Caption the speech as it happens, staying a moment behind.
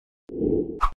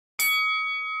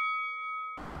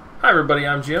everybody,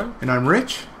 I'm Jim. And I'm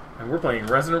Rich. And we're playing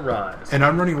Resident Rise. And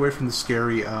I'm running away from the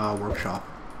scary workshop.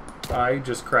 I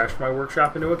just crashed my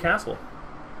workshop into a castle.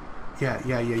 Yeah.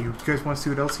 You guys want to see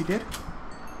what else he did?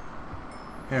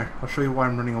 Here, I'll show you why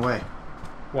I'm running away.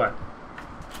 What?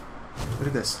 Look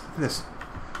at this. Look at this.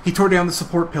 He tore down the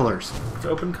support pillars. It's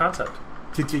open concept.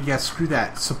 Yeah, screw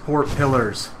that. Support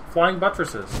pillars. Flying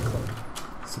buttresses.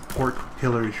 Support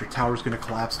pillars. Your tower's going to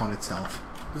collapse on itself.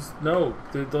 No,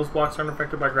 those blocks aren't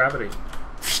affected by gravity.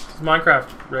 It's Minecraft,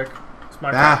 Rick. It's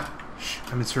Minecraft. Ah! Shh,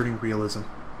 I'm inserting realism.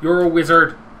 You're a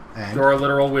wizard. And? You're a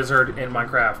literal wizard in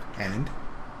Minecraft. And?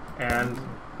 And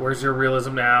where's your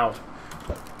realism now?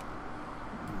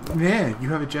 Yeah, you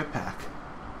have a jetpack.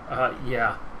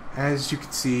 Yeah. As you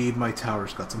can see, my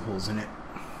tower's got some holes in it.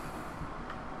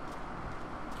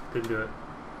 Didn't do it.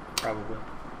 Probably.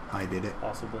 I did it.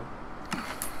 Possibly.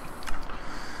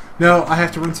 No, I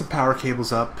have to run some power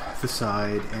cables up the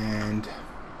side, and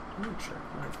Let me check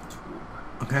my tube.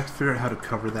 I'm gonna have to figure out how to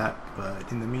cover that,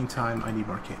 but in the meantime, I need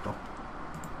more cable.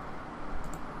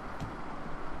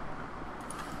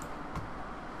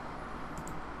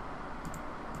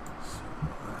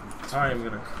 I am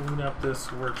going to clean up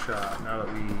this workshop now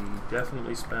that we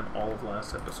definitely spent all of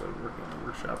last episode working on the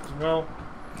workshop as well.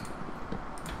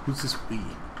 Who's this we?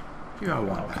 You I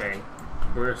want Okay.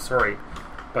 We're sorry.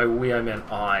 By we I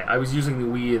meant I. I was using the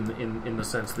we in the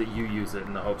sense that you use it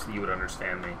in the hopes that you would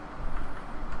understand me.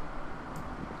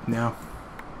 No.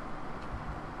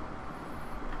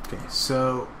 Okay,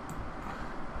 so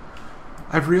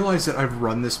I've realized that I've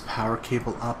run this power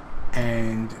cable up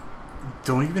and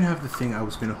don't even have the thing I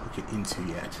was going to hook it into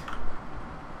yet.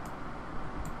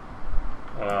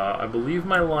 I believe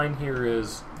my line here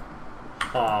is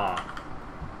I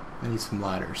need some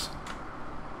ladders.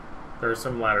 There are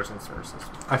some ladders and sources.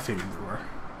 I figured there were.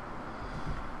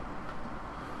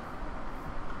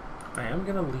 I am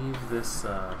going to leave this...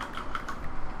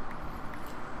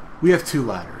 We have 2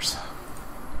 ladders.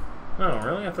 Oh,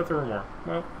 really? I thought there were more.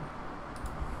 Well...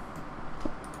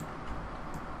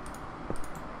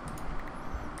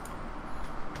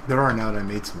 There are now that I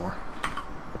made some more.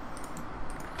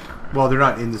 Well, they're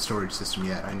not in the storage system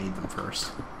yet. I need them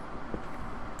first.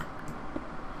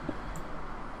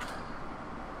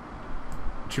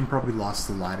 Jim probably lost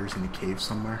the ladders in a cave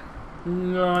somewhere.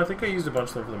 No, I think I used a bunch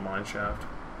of them for the mine shaft.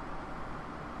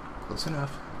 Close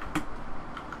enough.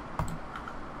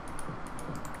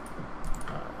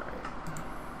 Alright.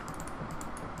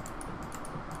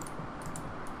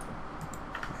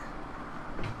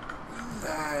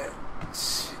 That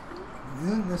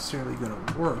isn't necessarily going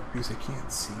to work because I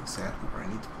can't see exactly where I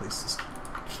need to place this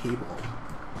cable.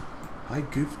 I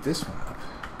goofed this one up.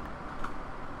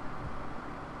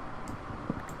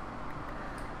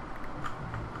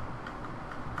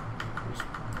 Just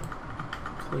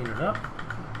clean it up.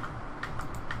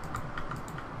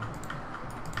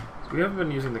 So we haven't been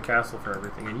using the castle for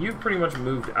everything, and you've pretty much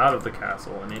moved out of the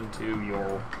castle and into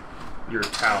your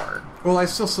tower. Well, I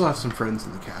still have some friends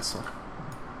in the castle.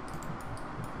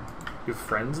 You have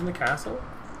friends in the castle?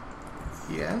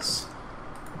 Yes.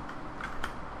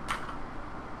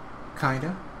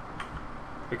 Kinda.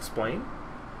 Explain?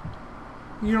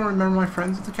 You don't remember my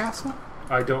friends at the castle?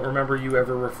 I don't remember you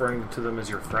ever referring to them as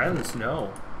your friends,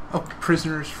 no. Oh,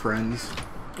 prisoners, friends.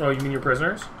 Oh, you mean your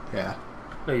prisoners? Yeah.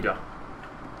 No, you don't.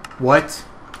 What?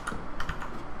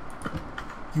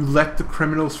 You let the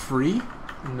criminals free?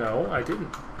 No, I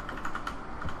didn't.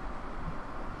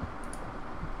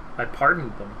 I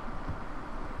pardoned them.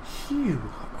 Phew.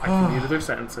 I commuted their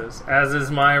sentences, as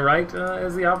is my right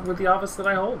with the office that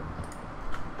I hold.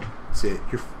 That's it.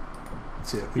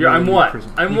 That's it. Yeah, I'm what?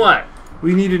 I'm what?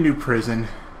 We need a new prison.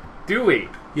 Do we?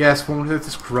 Yes, one with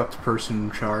this corrupt person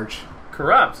in charge.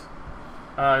 Corrupt?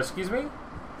 Excuse me?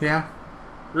 Yeah.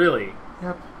 Really?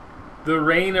 Yep. The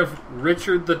reign of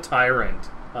Richard the Tyrant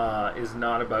is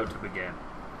not about to begin.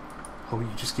 Oh, you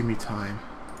just give me time.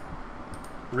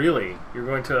 Really? You're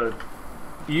going to...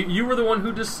 You were the one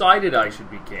who decided I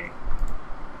should be king.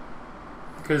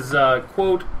 Because,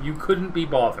 quote, you couldn't be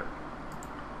bothered.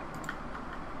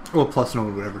 Well, plus no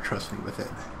one would ever trust me with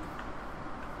it.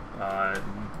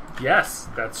 Yes,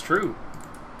 that's true.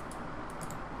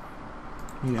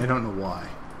 I mean, I don't know why.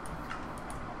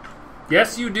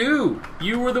 Yes, you do.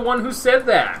 You were the one who said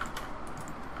that.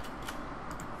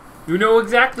 You know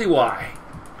exactly why.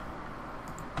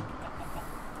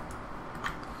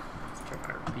 Let's check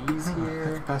our bees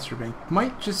here. Capacitor bank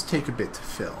might just take a bit to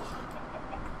fill.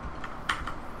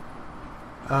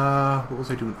 What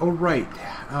was I doing? Oh, right.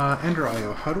 Ender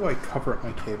IO. How do I cover up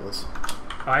my cables?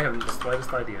 I haven't the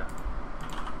slightest idea.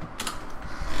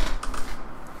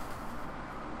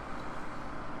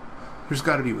 There's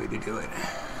got to be a way to do it.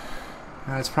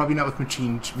 It's probably not with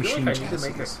machine I feel like I need to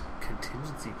make a chassis.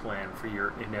 contingency plan for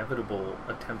your inevitable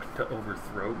attempt to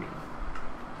overthrow me.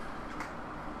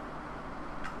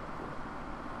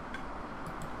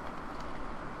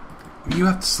 You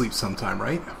have to sleep sometime,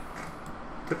 right?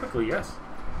 Typically, yes.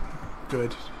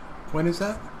 Good. When is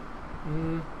that?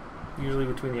 Usually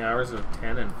between the hours of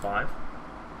 10 and 5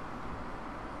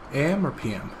 AM or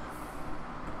PM?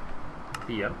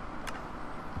 p.m.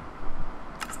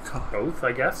 God. Both,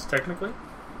 I guess, technically.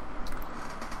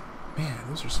 Man,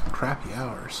 those are some crappy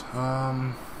hours.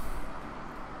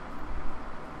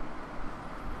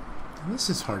 This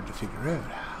is hard to figure out.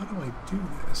 How do I do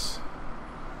this?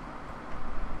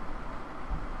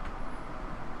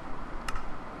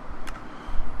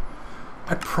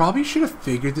 I probably should have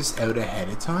figured this out ahead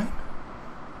of time.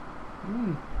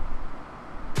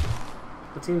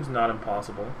 That seems not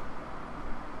impossible.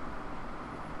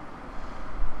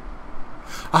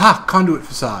 Aha! Conduit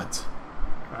facades.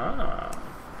 Ah.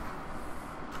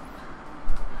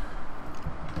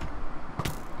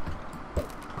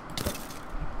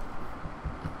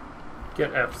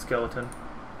 Get F, skeleton.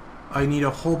 I need a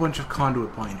whole bunch of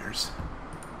conduit binders.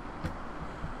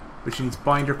 Which needs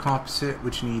binder composite,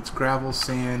 which needs gravel,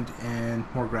 sand, and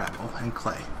more gravel, and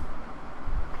clay.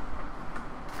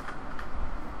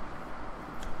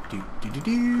 Grab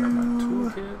my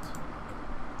toolkit.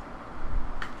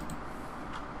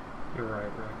 You're right,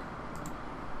 Rick.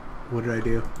 What did I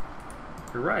do?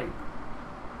 You're right.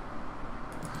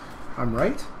 I'm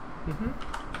right?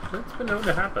 That's been known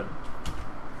to happen.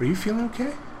 Are you feeling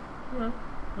okay? Yeah.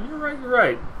 Well, you're right, you're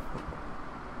right.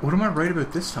 What am I right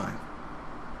about this time?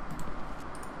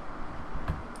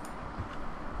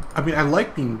 I mean, I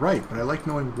like being right, but I like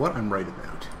knowing what I'm right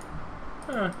about.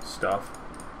 Stuff.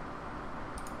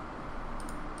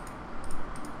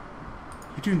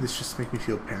 You're doing this just to make me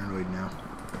feel paranoid now.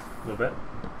 A little bit.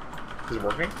 Is it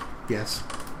working? Yes.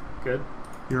 Good.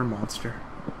 You're a monster.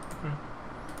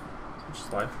 It's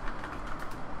just life.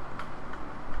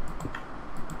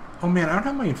 Oh man, I don't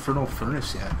have my infernal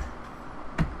furnace yet.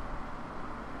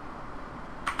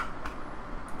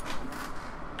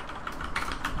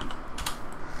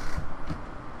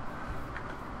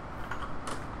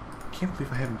 Can't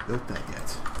believe I haven't built that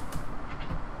yet.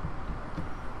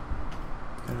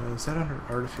 Is that under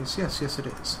artifice? Yes, yes it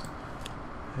is.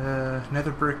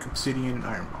 Nether brick, obsidian, and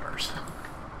iron bars.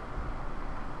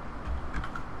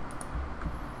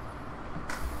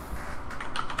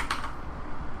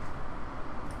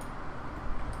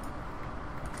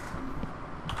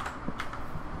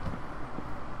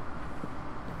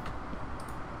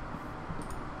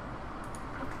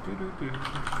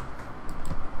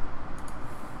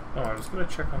 Oh, I was gonna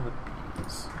check on the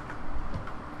bees.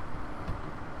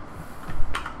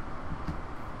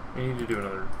 I need to do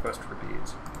another quest for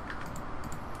bees.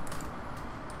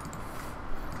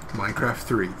 Minecraft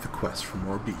 3, the quest for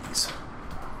more bees.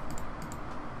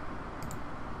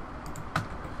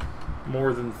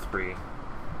 More than 3.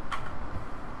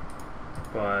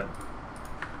 But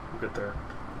we'll get there.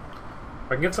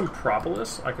 If I can get some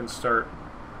propolis, I can start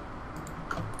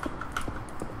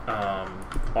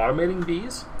automating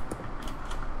bees.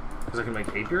 Because I can make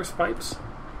apiarist pipes,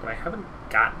 but I haven't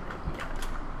gotten it yet.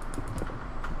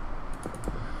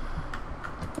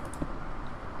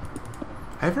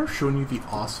 Have I ever shown you the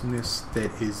awesomeness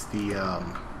that is the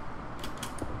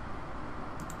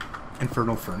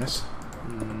infernal furnace?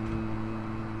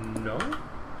 No?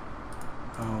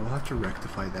 Oh, we'll have to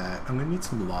rectify that. I'm gonna need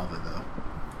some lava though.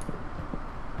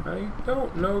 I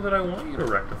don't know that I want you to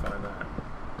rectify that.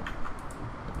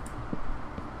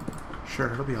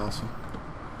 Sure, it'll be awesome.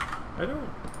 I don't.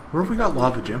 Where have we got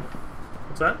lava, Jim?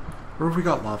 What's that? Where have we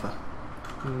got lava?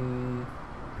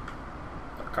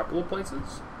 A couple of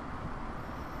places?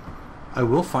 I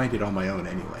will find it on my own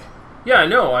anyway. Yeah, I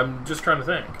know. I'm just trying to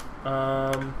think.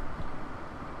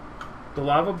 The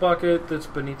lava bucket that's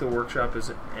beneath the workshop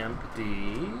is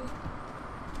empty.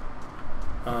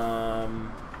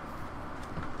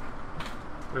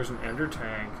 There's an ender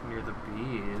tank near the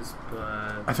bees,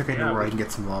 but... I think I know where I can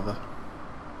get some lava.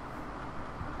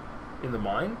 In the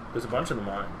mine? There's a bunch in the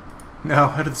mine. No,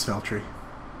 out of the smeltery.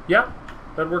 Yeah,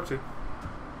 that'd work too.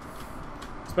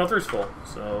 Smelter's full,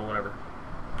 so whatever.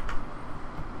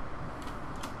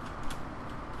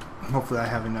 Hopefully I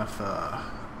have enough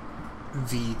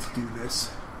V to do this.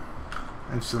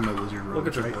 I'm still in my lizard road. Look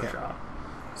at this workshop.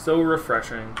 So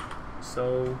refreshing.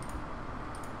 So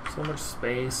much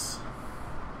space.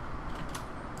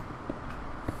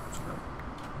 Just gonna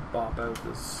bop out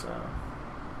this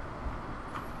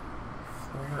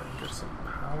floor and get some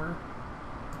power.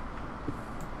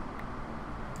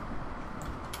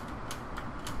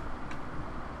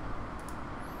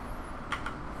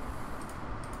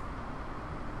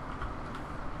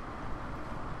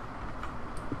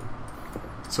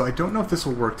 So I don't know if this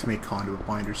will work to make conduit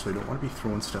binders, so I don't want to be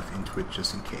throwing stuff into it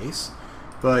just in case.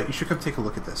 But you should come take a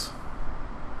look at this.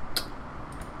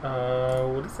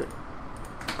 What is it?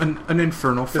 An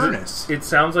infernal furnace. It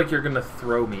sounds like you're gonna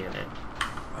throw me in it.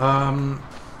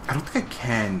 I don't think I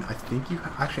can. I think you...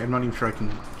 Actually, I'm not even sure I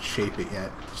can shape it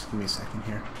yet. Just give me a second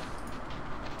here.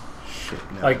 Shit,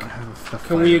 no. Like, I have enough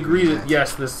can we fire agree to do that,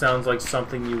 yes, this sounds like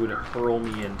something you would hurl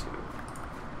me into?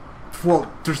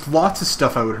 Well, there's lots of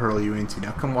stuff I would hurl you into.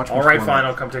 Now come watch me. Alright, fine,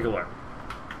 I'll come take a look.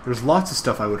 There's lots of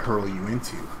stuff I would hurl you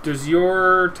into. Does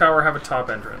your tower have a top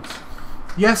entrance?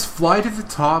 Yes, fly to the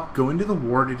top, go into the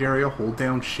warded area, hold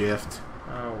down shift.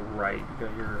 Oh, right. You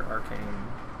got your arcane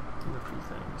lifty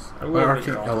things. I My will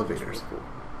arcane make it elevators. Cool.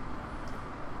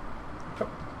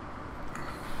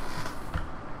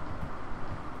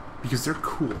 Because they're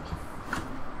cool.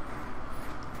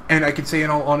 And I can say in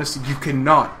all honesty, you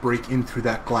cannot break in through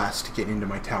that glass to get into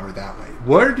my tower that way.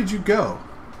 Where did you go?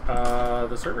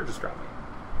 The server just dropped me.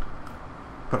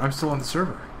 But I'm still on the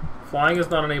server. Flying is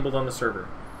not enabled on the server.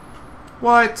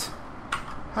 What?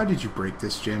 How did you break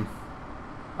this, Jim?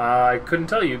 I couldn't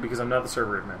tell you because I'm not the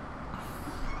server admin.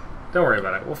 Don't worry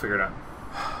about it. We'll figure it out.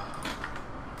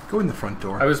 Go in the front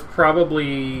door. I was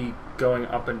probably going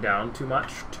up and down too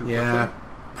much. Too quickly.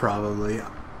 Probably.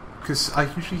 Because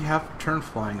I usually have turn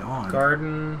flying on.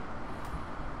 Garden.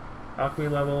 Alchemy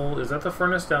level. Is that the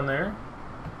furnace down there?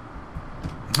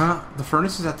 Huh? The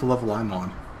furnace is at the level I'm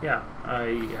on. Yeah. I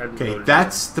hadn't Okay, noted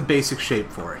that's the basic shape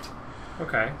for it.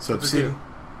 Okay. So what's it do?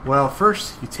 well,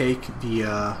 first you take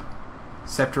the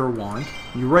scepter or wand,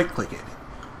 you right click it.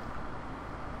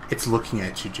 It's looking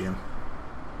at you, Jim.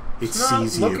 It sees you.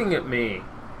 It's not looking at me.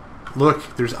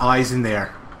 Look, there's eyes in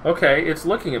there. Okay, it's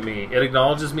looking at me. It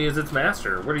acknowledges me as its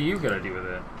master. What are you going to do with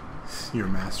it? You're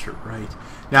master, right.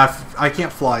 Now, I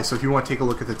can't fly, so if you want to take a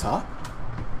look at the top,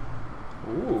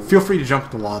 Ooh. feel free to jump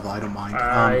in the lava, I don't mind.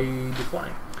 I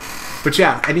decline. But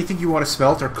yeah, anything you want to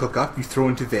smelt or cook up, you throw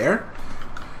into there.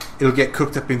 It'll get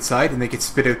cooked up inside, and they get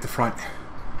spit out the front.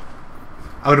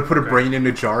 I would have put a brain in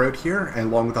a jar out here,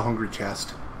 and along with a hungry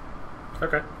chest.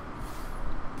 Okay.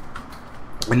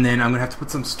 And then I'm going to have to put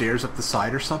some stairs up the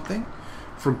side or something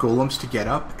for golems to get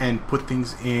up and put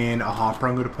things in a hopper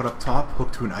I'm going to put up top,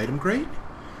 hooked to an item grate,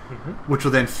 which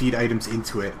will then feed items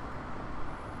into it.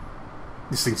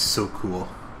 This thing's so cool.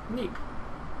 Neat.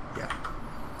 Yeah.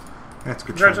 That's a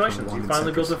good. Congratulations, you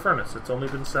finally built a furnace. It's only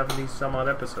been 70 some odd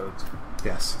episodes.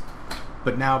 Yes.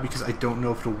 But now, because I don't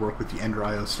know if it'll work with the Ender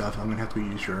IO stuff, I'm going to have to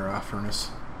use your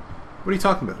furnace. What are you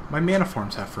talking about? My mana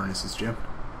farms have furnaces, Jim.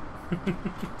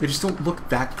 They just don't look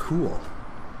that cool.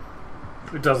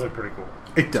 It does look pretty cool.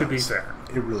 It does. To be fair.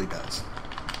 It really does.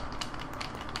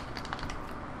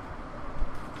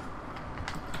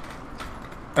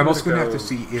 I'm also going to have to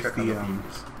see if the...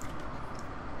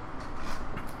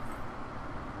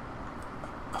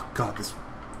 Oh god, this...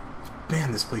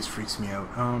 Man, this place freaks me out.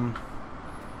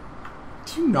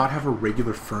 Do you not have a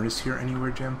regular furnace here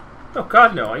anywhere, Jim? Oh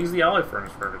god, no. I use the alloy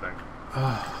furnace for everything.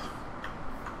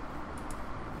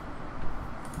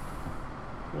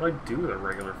 What do I do with a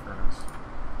regular furnace?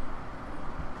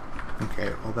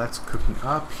 Okay, well that's cooking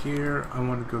up here. I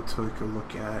want to go take a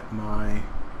look at my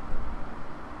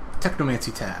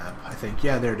Technomancy tab, I think.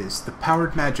 Yeah, there it is. The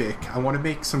powered magic. I want to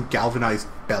make some galvanized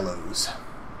bellows.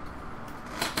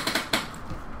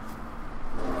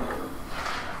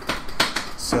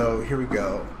 So here we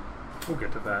go. We'll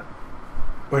get to that.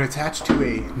 When attached to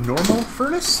a normal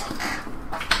furnace,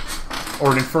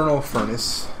 or an infernal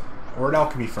furnace, or an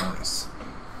alchemy furnace,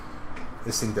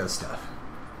 this thing does stuff.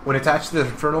 When attached to the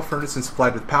infernal furnace and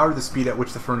supplied with power, the speed at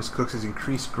which the furnace cooks is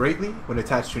increased greatly. When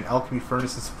attached to an alchemy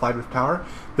furnace and supplied with power,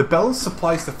 the bellows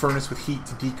supplies the furnace with heat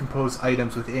to decompose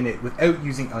items within it without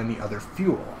using any other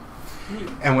fuel.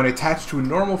 And when attached to a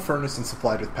normal furnace and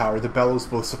supplied with power, the bellows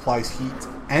both supplies heat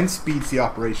and speeds the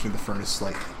operation of the furnace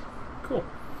slightly. Cool.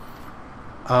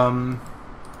 I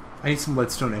need some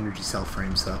leadstone energy cell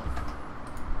frames, though.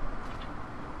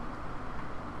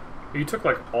 You took,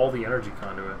 like, all the energy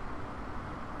conduit.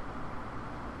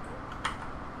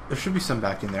 There should be some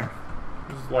back in there.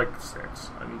 There's, like, 6.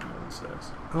 I need more than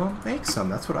 6. Well, make some.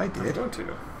 That's what I did. I'm going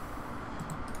to.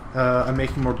 I'm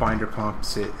making more binder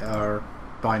composite, or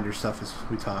binder stuff as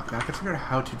we talk. Now I can figure out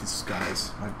how to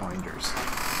disguise my binders.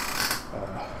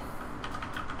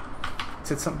 It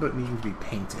said something about needing to be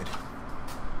painted.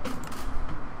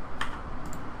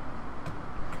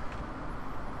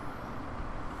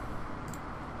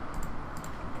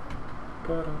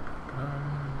 Now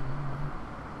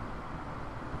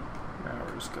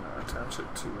we're just going to attach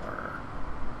it to our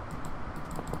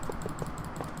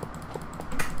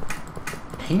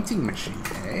painting machine,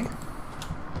 eh?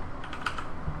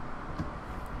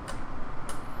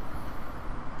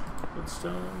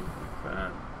 Woodstone, like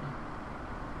that.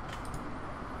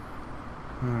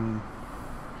 I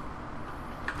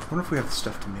wonder if we have the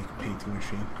stuff to make a painting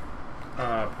machine.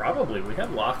 Probably. We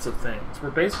have lots of things. We're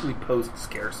basically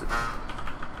post-scarcity.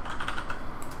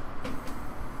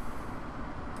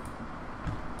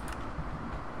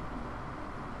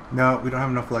 No, we don't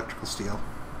have enough electrical steel.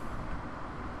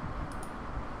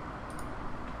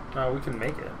 We can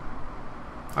make it.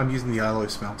 I'm using the alloy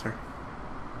smelter.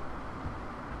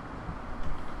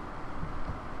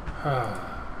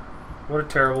 What a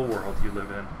terrible world you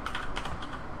live in.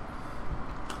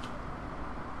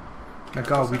 My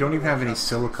God, we don't even have any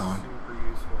silicon. Super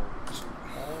useful.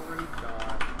 We've already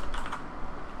got...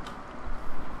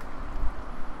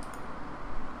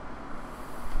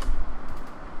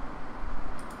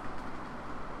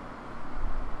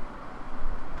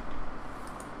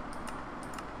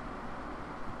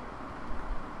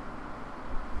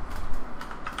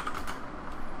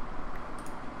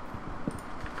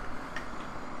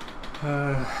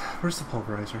 Where's the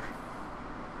pulverizer?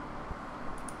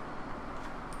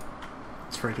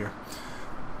 It's right here.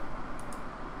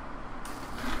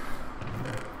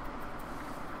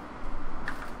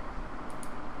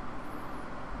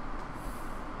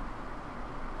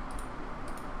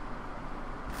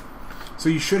 So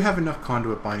you should have enough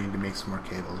conduit binding to make some more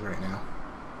cables right now.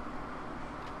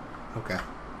 Okay.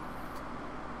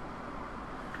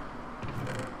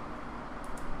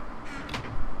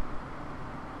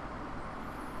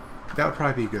 That would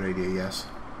probably be a good idea, yes.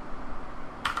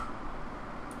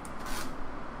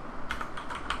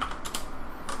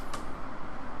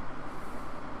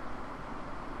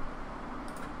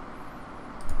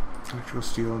 Electrical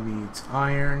steel needs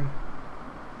iron,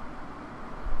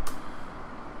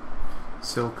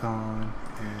 silicon,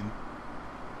 and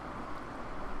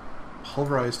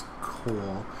pulverized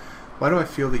coal. Why do I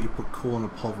feel that you put coal in a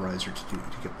pulverizer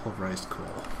to get pulverized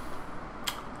coal?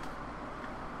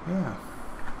 Yeah.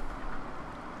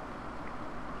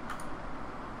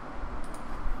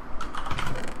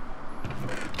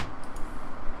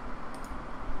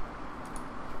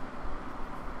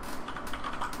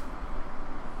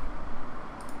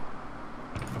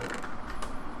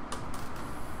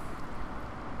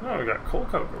 Oh, we got coal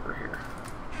coke over here.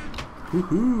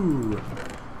 Woohoo!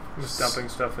 Just dumping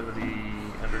stuff into the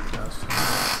ender chest.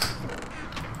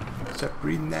 Stop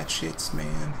breathing that shits,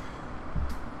 man.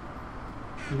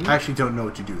 I actually don't know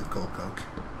what to do with coal coke.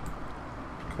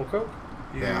 Coal coke?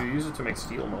 You Yeah. use it to make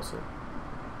steel mostly.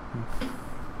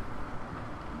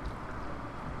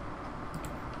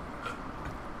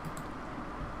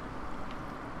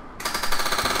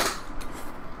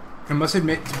 I must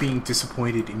admit to being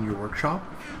disappointed in your workshop.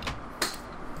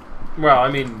 Well,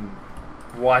 I mean,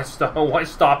 why stop? Why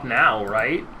stop now,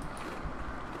 right?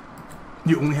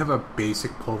 You only have a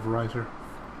basic pulverizer.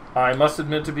 I must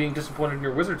admit to being disappointed in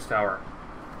your wizard's tower.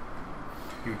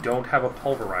 You don't have a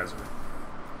pulverizer.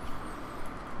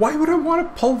 Why would I want a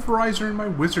pulverizer in my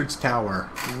wizard's tower?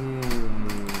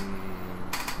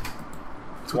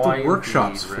 That's what the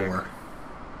workshop's indeed, Rick? for.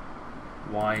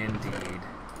 Why indeed?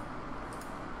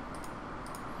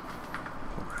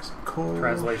 Pulverizing coal.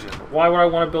 Translation. Why would I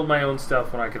want to build my own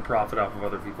stuff when I could profit off of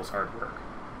other people's hard work?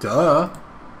 Duh.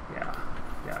 Yeah.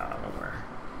 Yeah, I'm aware.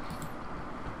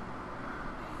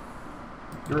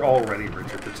 You're already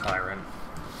Richard the Tyrant.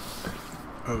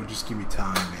 Oh, just give me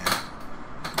time, man.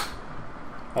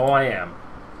 Oh, I am.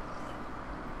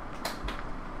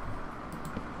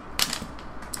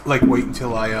 Like, wait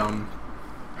until I,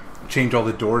 change all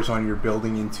the doors on your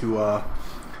building into,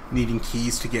 needing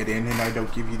keys to get in, and I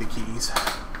don't give you the keys.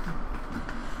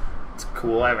 It's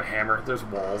cool. I have a hammer. There's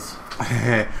walls.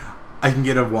 I can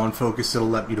get a wand focus that'll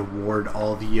let me to ward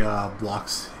all the,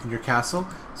 blocks in your castle,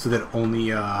 so that only,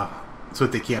 so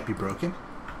that they can't be broken.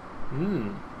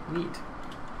 Neat.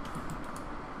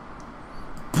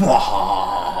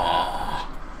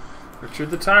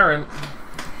 Richard the Tyrant.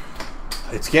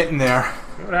 It's getting there.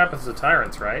 You know what happens to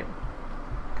tyrants, right?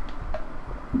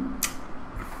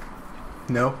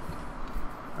 No.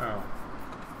 Oh.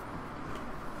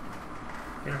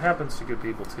 It happens to good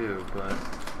people too, but...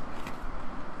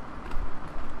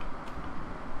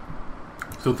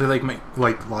 So they like make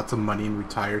like lots of money and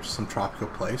retire to some tropical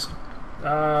place?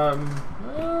 Well,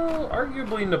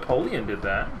 arguably Napoleon did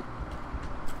that.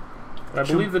 But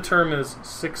I believe the term is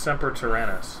Sic Semper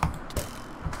Tyrannis.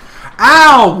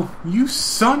 Ow! You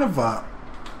son of a...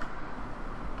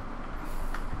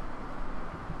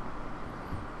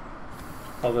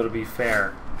 Although to be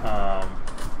fair,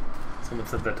 someone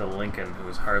said that to Lincoln, who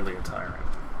was hardly a tyrant.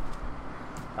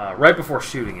 Right before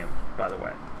shooting him, by the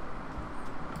way.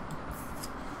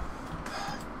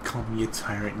 call me a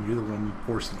tyrant and you're the one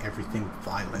enforcing everything with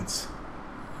violence.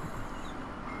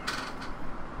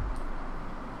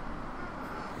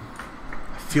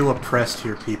 I feel oppressed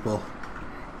here, people.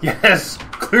 Yes,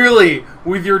 clearly,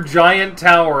 with your giant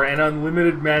tower and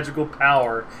unlimited magical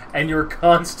power and your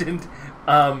constant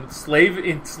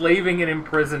enslaving and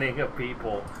imprisoning of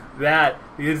people, that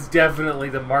is definitely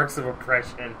the marks of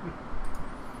oppression.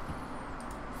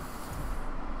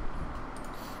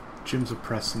 Jim's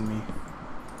oppressing me.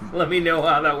 Let me know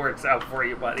how that works out for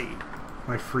you, buddy.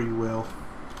 My free will.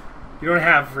 You don't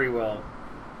have free will.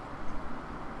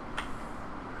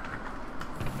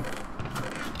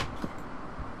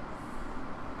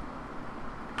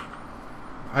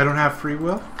 I don't have free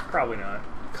will? Probably not.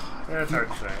 God, That's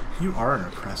hard to say. You are an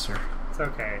oppressor. It's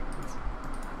okay.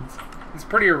 It's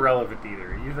pretty irrelevant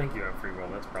either. You think you have free will,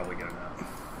 that's probably good enough.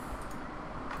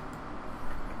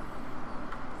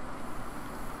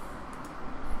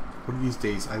 One of these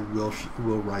days, I will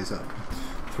rise up.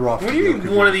 Throw off. What do you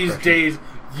mean? One of these days,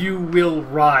 you will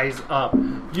rise up.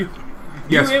 You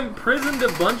imprisoned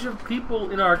a bunch of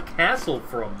people in our castle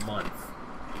for a month.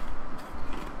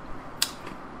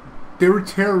 They were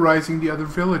terrorizing the other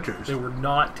villagers. They were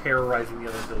not terrorizing the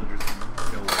other villagers.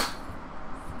 No way.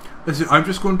 Listen, I'm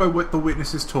just going by what the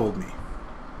witnesses told me.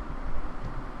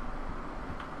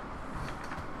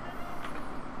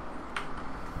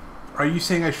 Are you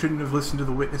saying I shouldn't have listened to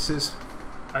the witnesses?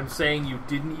 I'm saying you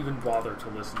didn't even bother to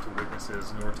listen to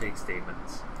witnesses nor take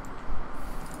statements.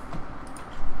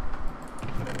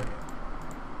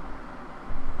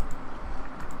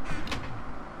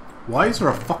 Why is there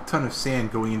a fuck ton of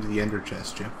sand going into the ender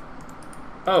chest, Jim?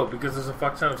 Oh, because there's a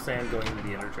fuck ton of sand going into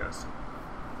the ender chest.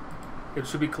 It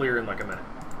should be clear in like a minute.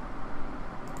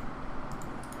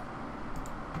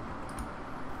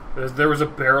 There was a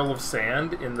barrel of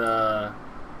sand in the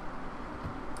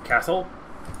castle,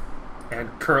 and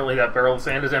currently that barrel of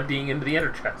sand is emptying into the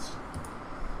ender chest.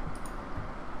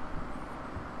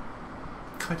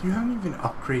 God, you haven't even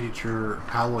upgraded your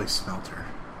alloy smelter.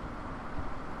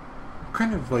 What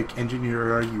kind of, like,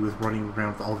 engineer are you with running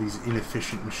around with all these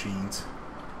inefficient machines?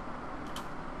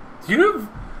 You have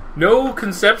no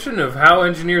conception of how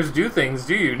engineers do things,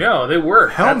 do you? No, they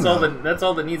work. Hell that's no. That's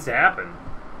all that needs to happen.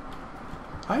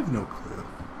 I have no clue.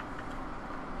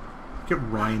 Get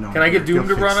Ryan on. Can I get here. Doom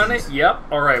to He'll run fix on things. it? Yep.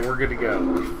 All right, we're good to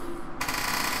go.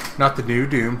 Not the new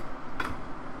Doom.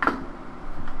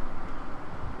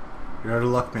 You're out of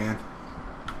luck, man.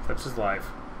 That's his life.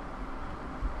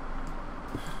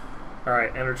 All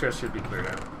right, ender chest should be cleared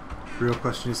out. The real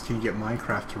question is, can you get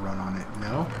Minecraft to run on it?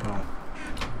 No? Oh.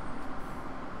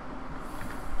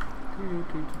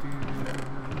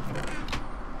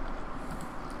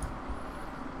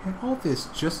 And all this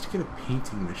just to get a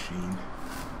painting machine.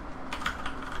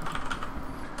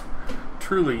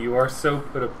 Truly, you are so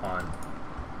put upon.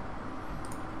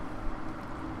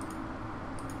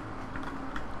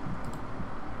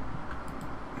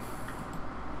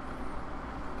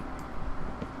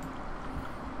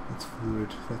 That's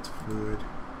fluid. That's fluid.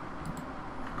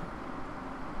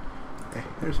 Okay,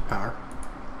 there's power.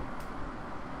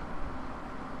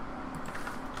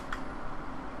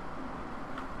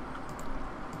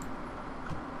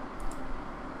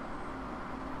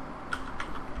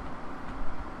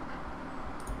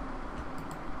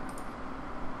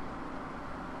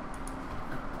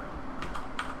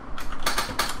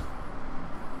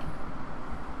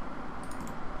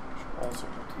 Also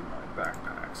empty my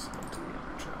backpacks into the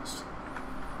ender chest.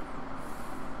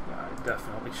 Yeah, I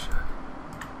definitely should.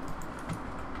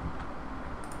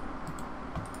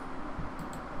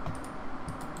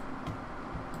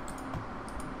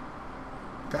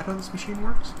 Is that how this machine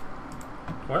works?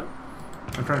 What?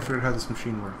 I'm trying to figure out how this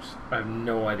machine works. I have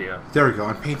no idea. There we go.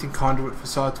 I'm painting conduit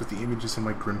facades with the images of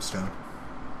my Grimstone.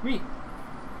 Me.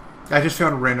 I just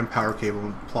found a random power cable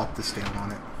and plopped this down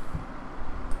on it.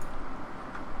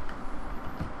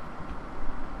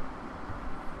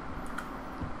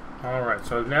 Alright,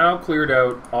 so I've now cleared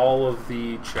out all of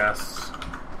the chests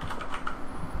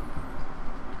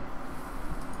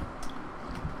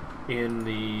in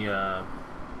the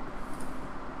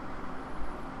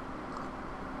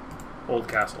old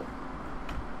castle.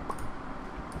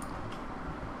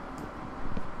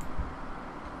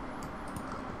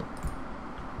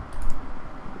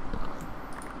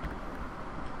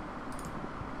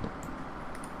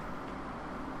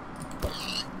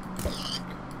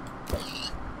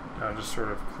 Just sort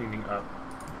of cleaning up.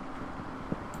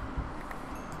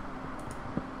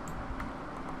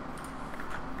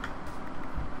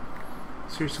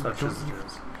 Seriously, Such as it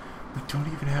is. we don't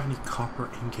even have any copper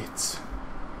ingots.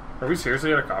 Are we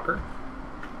seriously out of copper?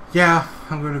 Yeah,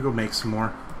 I'm going to go make some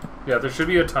more. Yeah, there should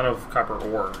be a ton of copper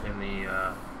ore in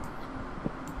the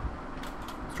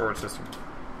storage system.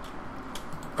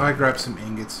 I grabbed some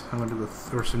ingots. I'm gonna go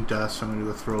or some dust. I'm gonna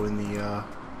go throw in the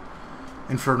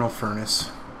infernal furnace.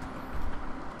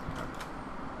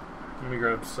 Let me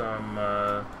grab some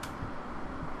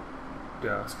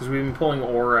dust because we've been pulling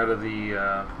ore out of the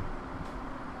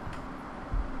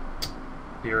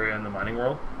area in the mining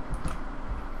world.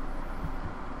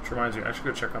 Which reminds me, I should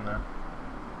go check on that.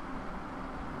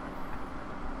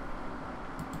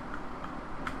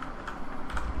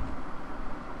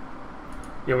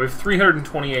 Yeah, we have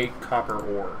 328 copper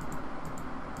ore.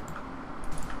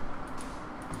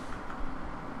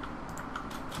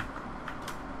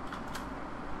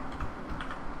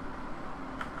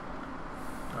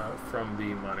 From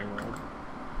the mining world.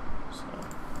 So,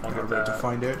 I'll get that. To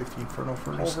find out if the infernal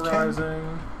furnace pulverizing.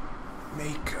 Can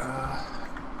make,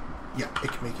 yeah,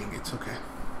 it can make ingots, okay.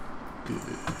 Good.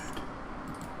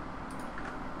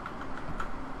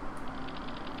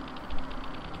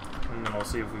 And then I'll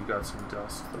see if we've got some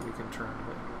dust that we can turn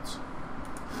into ingots.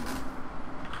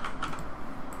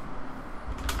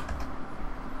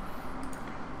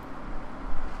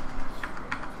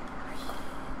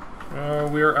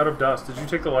 We are out of dust. Did you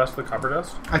take the last of the copper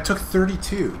dust? I took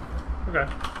 32. Okay.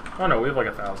 Oh no, we have like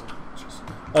 1,000.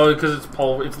 Oh, because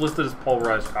it's listed as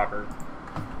pulverized copper,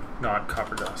 not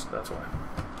copper dust. That's why.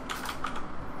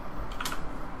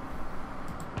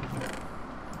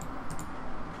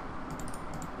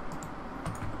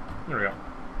 There we go.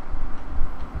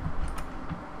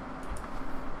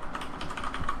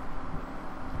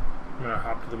 I'm gonna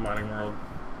hop to the mining world.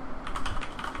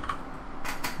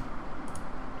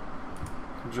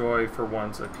 Enjoy for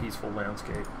once a peaceful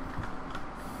landscape.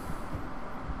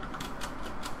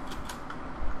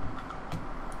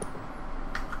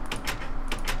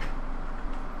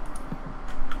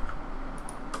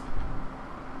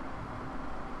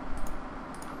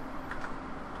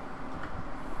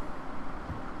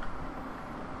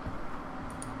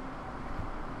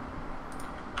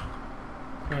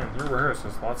 Man, your warehouse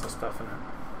has lots of stuff in it.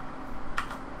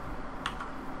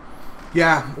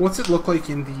 Yeah, what's it look like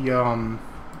in the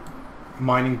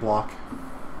mining block?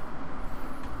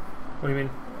 What do you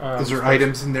mean? Is there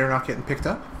items in there not getting picked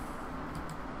up?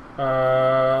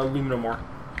 Aluminum ore.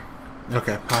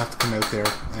 Okay, I'll have to come out there.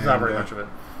 There's not very much of it.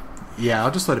 Yeah, I'll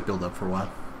just let it build up for a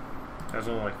while. There's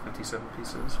only like 57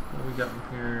 pieces. What do we got in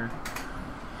here?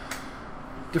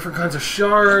 Different kinds of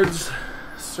shards.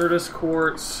 Certus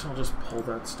quartz. I'll just pull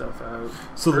that stuff out.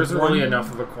 So there isn't really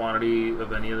enough of a quantity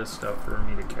of any of this stuff for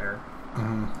me to care.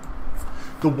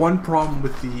 The one problem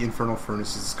with the infernal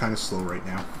furnace is it's kind of slow right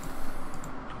now.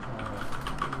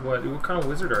 What kind of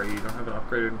wizard are you? You don't have an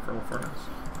upgraded infernal furnace.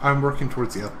 I'm working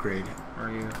towards the upgrade.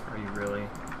 Are you really?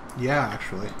 Yeah,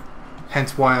 actually.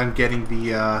 Hence why I'm getting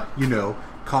the you know,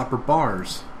 copper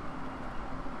bars.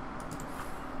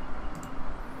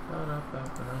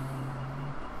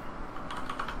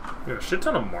 We have a shit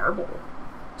ton of marble.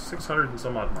 600 and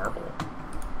some odd marble.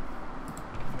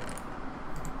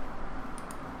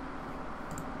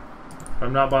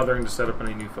 I'm not bothering to set up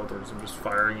any new filters. I'm just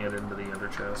firing it into the ender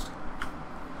chest.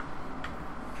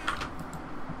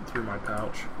 Through my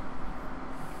pouch.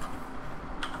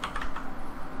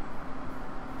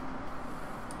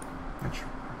 That should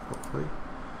work, hopefully.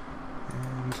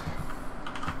 And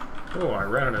oh, I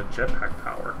ran out of jetpack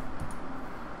power.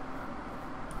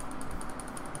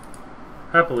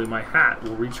 Happily, my hat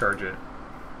will recharge it.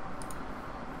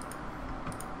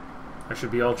 I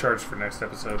should be all charged for next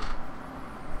episode.